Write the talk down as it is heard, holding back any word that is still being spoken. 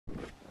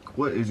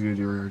What is good,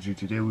 RG?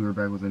 Today we are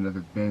back with another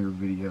banger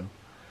video.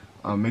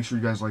 Make sure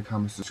you guys like,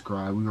 comment,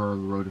 subscribe. We are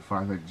on the road to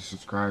 500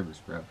 subscribers,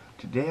 bro.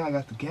 Today I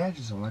got the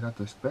gadgets on. I got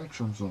the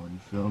spectrums on. You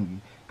feel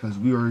me? Because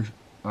we are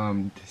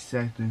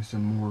dissecting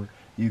some more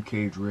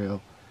UK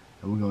drill,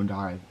 and we're gonna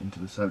dive into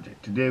the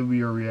subject. Today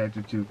we are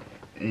reacting to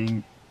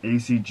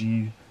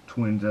ACG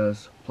Twin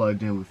Dust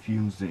plugged in with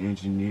Fumez the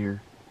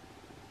engineer.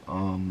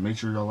 Make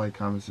sure y'all like,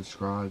 comment,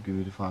 subscribe. Give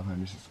me the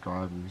 500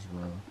 subscribers,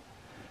 bro.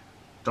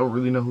 Don't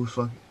really know who's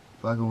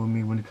fucking with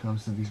me when it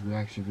comes to these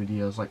reaction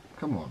videos. Like,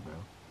 come on, bro.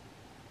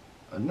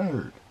 A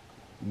nerd.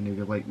 A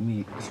nigga like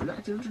me. It's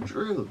reacting to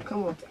drill.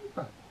 Come on, think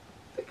about it.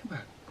 Think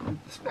about it.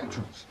 The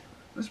spectrums.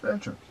 The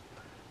spectrums.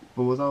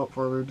 But without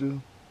further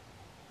ado,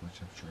 let's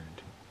jump straight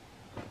into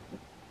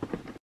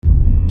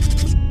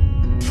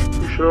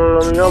it. You sure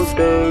I'm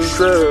dangerous.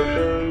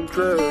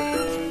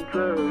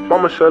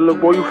 Mama said, look,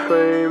 boy, you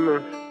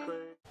famous.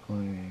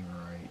 Playing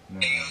right now.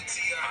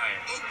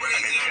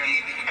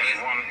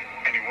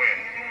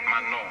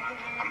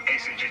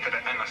 ACG to the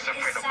end, I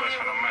separate the boys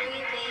from the man.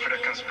 For the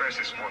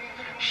conspiracy squad,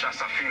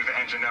 shots at Fumez the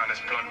engineer and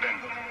it's plugged in.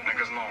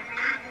 Niggas know.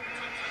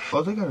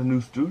 Oh, they got a new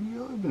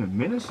studio? It's been a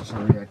minute since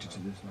I reacted to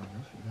this. I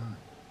forgot.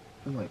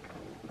 It's been like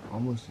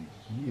almost a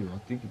year. I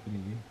think it's been a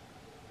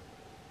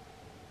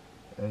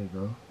year. Hey,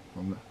 bro. I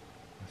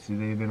see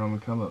they've been on the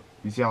come up.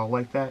 You see how I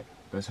like that?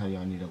 That's how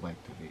y'all need to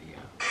like the video.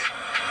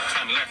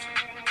 Turn left.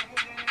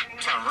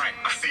 Turn right.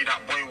 I see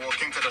that boy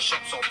walk into the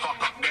shop, so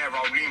park up there.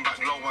 I'll lean back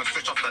low and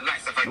switch off the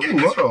lights if I get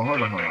this. Hold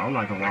on. I'm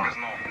not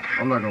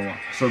gonna lie.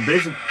 So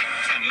basically,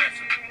 turn left.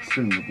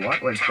 Spin the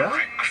block like turn that?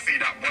 Right. I see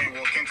that boy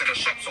walk into the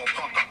shop, so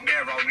park up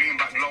there. I'll lean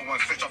back low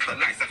and switch off the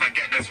lights if I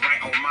get this right.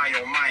 Oh my.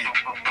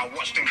 I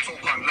watched him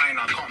talk online.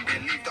 I can't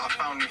believe that I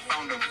found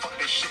him. Fuck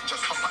this shit,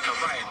 just hop at the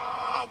ride.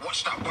 I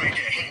watched that boy get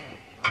hit.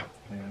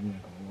 Hey, I'm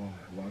not gonna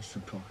lie. Watch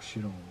him talk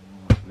shit on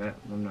that.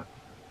 I'm not.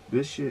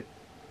 This shit.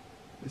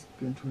 It's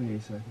been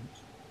 28 seconds.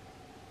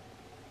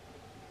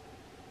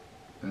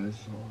 And this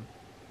is hard.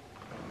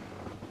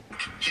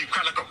 He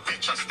cried like a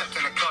bitch. I stepped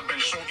in the club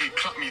and shorty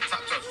clapped me.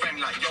 Tapped to a friend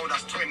like, yo,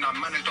 that's twin. I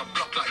managed a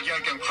block like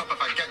Jurgen Klopp.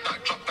 If I get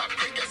that drop, that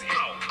prick gets hit.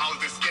 I was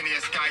the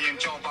skinniest guy in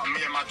jail, but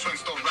me and my twin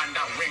still ran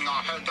that wing. I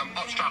heard them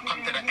upstrap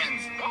come to the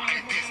ends. Hey,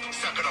 this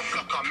circle the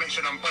block. I make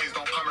sure them boys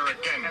don't come here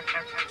again.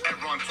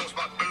 Everyone talks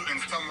about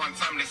bootings. Till one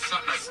time they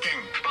slap that skin.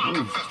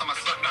 The first time I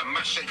slapped that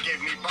mash, shit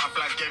gave me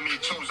butterflies, gave me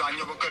chills. I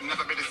knew it could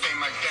never be the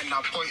same again.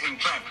 Now point and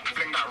drive,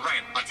 fling that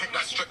right. I take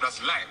that strip, that's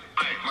light.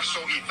 My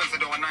shorty thinks I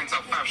do a 9 to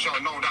 5 show.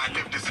 Know that I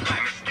live this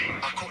life.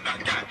 I caught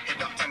that guy, he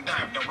ducked and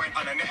dived. They went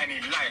on the net and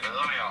he lied.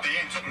 They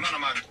ain't took none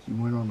of my. You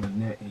went on the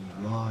net and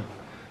you lied.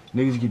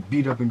 Niggas get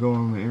beat up and go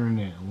on the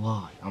internet and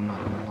lie. I'm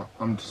not gonna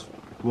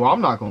lie.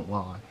 I'm not gonna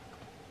lie.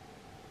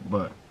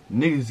 But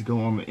niggas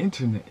go on the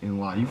internet and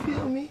lie. You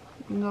feel me?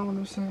 You know what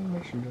I'm saying?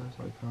 Make sure you guys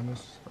like, comment,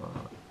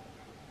 subscribe.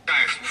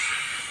 Guys,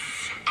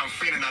 I'm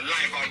feeling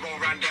alive. I roll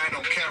around there, I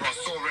don't care. I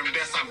saw him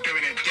there, so I'm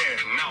doing it there.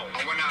 Now,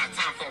 I went out of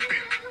time for a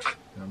bit.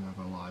 I'm not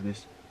gonna lie.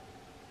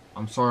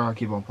 I'm sorry I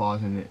keep on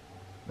pausing it.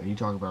 But you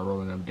talk about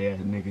rolling up dead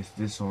niggas.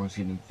 This song's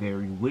getting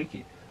very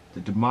wicked.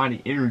 The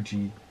demonic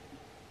energy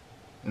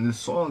and this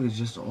song is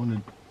just on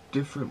a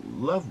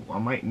different level. I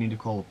might need to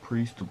call a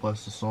priest to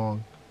bless the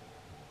song.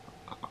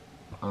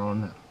 I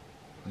don't know.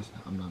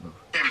 I'm not gonna.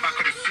 Back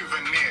of the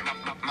souvenir.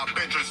 My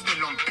bedroom's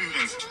still on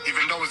bootings,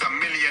 even though I was a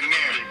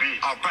millionaire.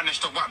 I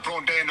vanished the white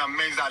brown day in a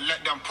maze. I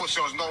let them push,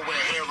 there was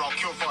nowhere here. I'll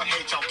kill for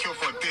H, I'll kill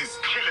for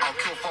this. I'll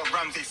kill for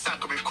Ramsey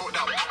Cycle. We caught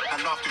that and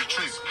laughed through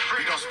trees.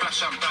 We don't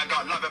splash and bag,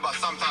 I love it, but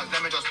sometimes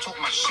let me just talk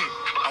my shit.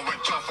 I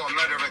went jail for a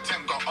murder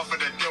attempt, got offered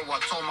a deal. I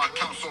told my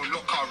counsel,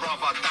 look, I'd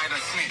rather die than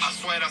snitch. I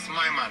swear that's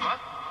my man.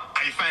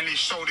 I finally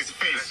showed his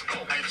face.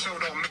 I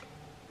chilled on me.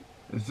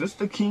 Is this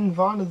the King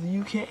Von of the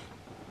UK?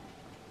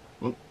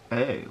 Well,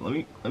 hey,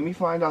 let me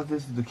find out if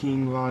this is the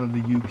King Von of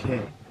the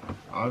UK.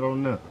 I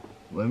don't know.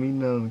 Let me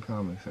know in the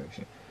comment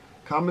section.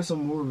 Comment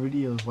some more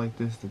videos like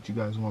this that you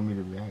guys want me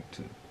to react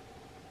to.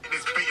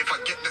 This beat, if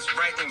I get this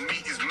right, it'll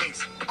meet his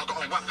mates. I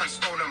got a weapon,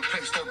 stolen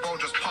plate, so bro,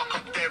 just park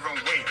up there and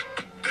wait.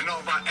 They know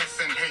about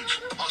S and H.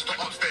 Ask the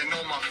ops, they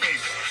know my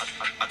face.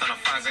 I done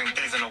 1,000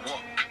 days in a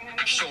what?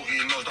 Shorty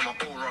knows that my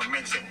aura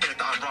makes it clear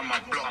that I run my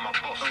block.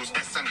 Those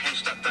S and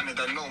H that done it,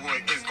 they know who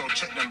it is, go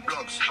check them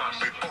blogs.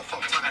 We both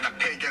up tight and the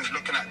pagans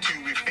looking at two.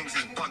 We thinks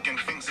he's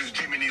bugging, thinks he's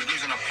dreaming, he's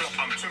losing a plot.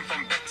 I'm twin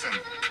from Beckton.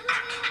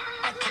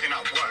 I'm putting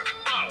out work.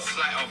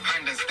 Sleight of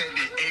hand and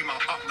steady aim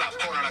out up that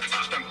pole and I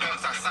touch them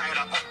birds. I sighted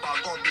that up, but I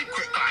gotta be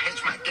quick. I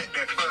H might get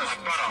there first.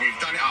 We've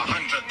done it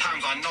 100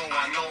 times. I know.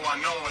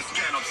 It's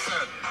getting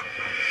absurd.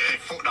 They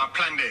thought that I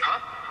planned it.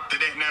 They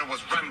didn't know it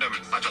was random.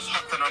 I just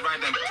hopped on a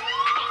ride and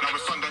now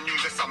it's on the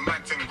news. It's a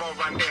mad thing. Roll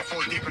round there,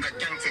 fall deep in the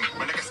gang thing.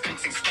 When niggas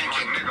skanking.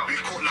 We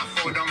caught like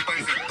 4 dumb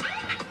boys.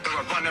 They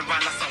were running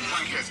around like some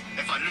wankers.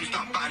 If I lose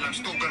that battle, I'm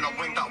still gonna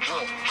win that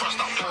war. Cross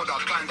that border,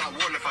 climb that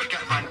wall. If I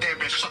get round there,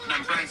 they shut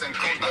them blinds and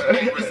close that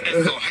door.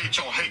 It's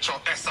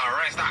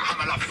S-O-H-O-H-O-S-R-S. That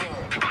hammer like 4.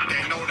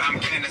 They know that I'm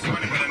getting this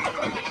money, but they know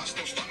that my heart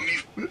still stuck me.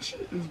 This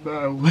shit is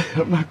bad.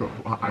 I'm not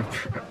gonna lie,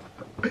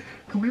 bro.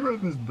 Can we run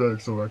this back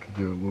so I can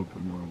get a little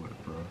bit more lit,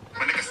 bro.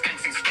 My nigga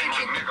skanking.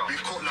 We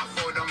caught like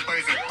 4 of them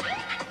boys.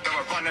 They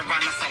were running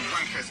around like some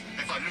rankers.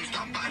 If I lose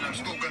that battle, I'm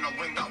still gonna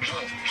win that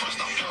war. Trust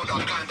that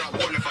border, climb that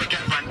wall. If I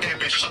get ran there,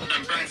 bitch, shut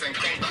them blinds and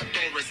close that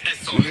door. It's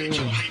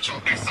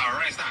S-O-H-O-H-O-S. I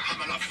rise that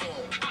hammer like 4.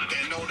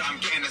 They know that I'm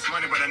getting this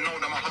money, but they know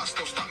that my heart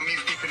still stuck me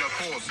deep in the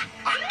cause.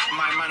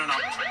 My man and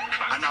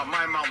now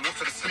my man walks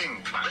to the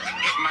sling.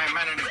 Hit my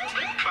man and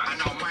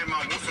now my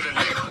man walks to the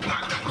leg.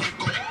 You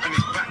got on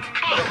his back.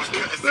 That was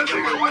courtesy of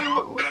my man,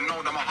 but I know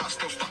that my heart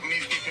still stuck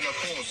me deep in the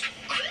cause.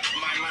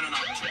 My man and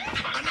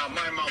now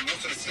my man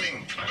walks to the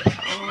sling.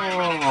 And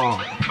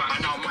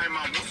now my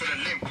man walks to the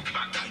limb.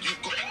 That you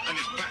got on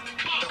his back.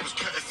 That was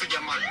courtesy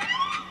of my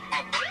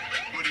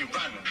when he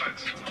ran.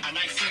 And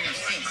I ain't seen him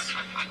since.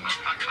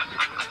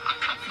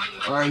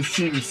 I ain't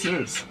seen him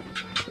since.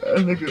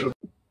 That nigga.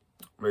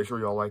 Make sure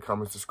y'all like,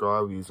 comment,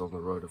 subscribe. He's on the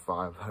road to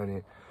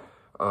 500.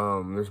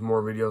 There's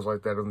more videos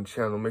like that on the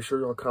channel. Make sure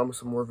y'all comment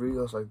some more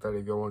videos like that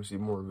if y'all want to see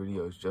more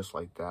videos just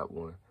like that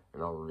one.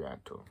 And I'll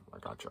react to them. I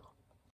got y'all.